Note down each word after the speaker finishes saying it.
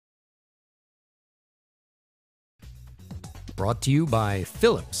Brought to you by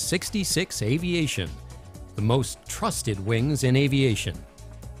Phillips 66 Aviation, the most trusted wings in aviation.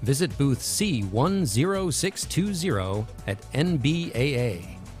 Visit booth C10620 at NBAA.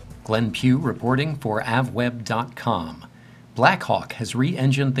 Glenn Pugh reporting for avweb.com. Blackhawk has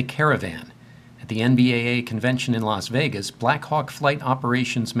re-engined the Caravan. At the NBAA convention in Las Vegas, Blackhawk Flight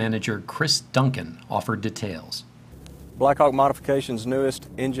Operations Manager Chris Duncan offered details. Blackhawk Modification's newest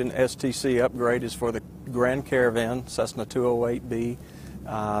engine STC upgrade is for the Grand Caravan Cessna 208B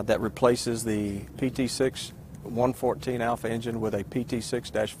that replaces the PT6 114 Alpha engine with a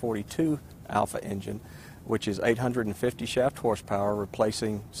PT6-42 Alpha engine, which is 850 shaft horsepower,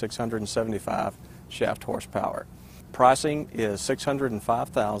 replacing 675 shaft horsepower. Pricing is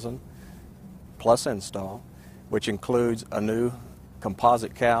 $605,000 plus install, which includes a new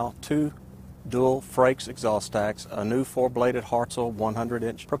composite cowl, 2 dual Frakes exhaust stacks, a new 4-bladed Hartzell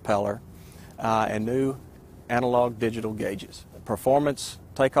 100-inch propeller, and new analog digital gauges.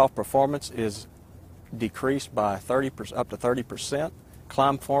 Takeoff performance is decreased by up to 30%.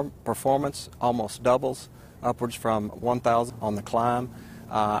 Climb performance almost doubles, upwards from 1,000 on the climb.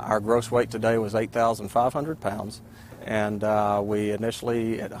 Our gross weight today was 8,500 pounds, and we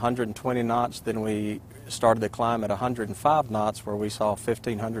initially at 120 knots, then we started the climb at 105 knots, where we saw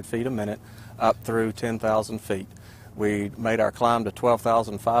 1,500 feet a minute up through 10,000 feet. We made our climb to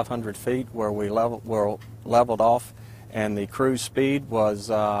 12,500 feet, where we leveled off, and the cruise speed was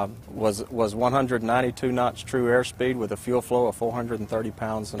 192 knots true airspeed with a fuel flow of 430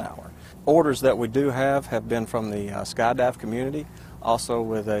 pounds an hour. Orders that we do have been from the skydive community, also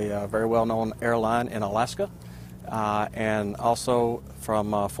with a very well-known airline in Alaska, and also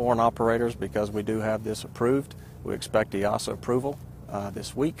from foreign operators, because we do have this approved. We expect EASA approval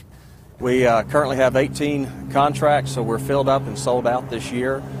this week. We currently have 18 contracts, so we're filled up and sold out this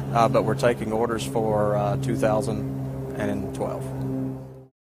year, but we're taking orders for 2012.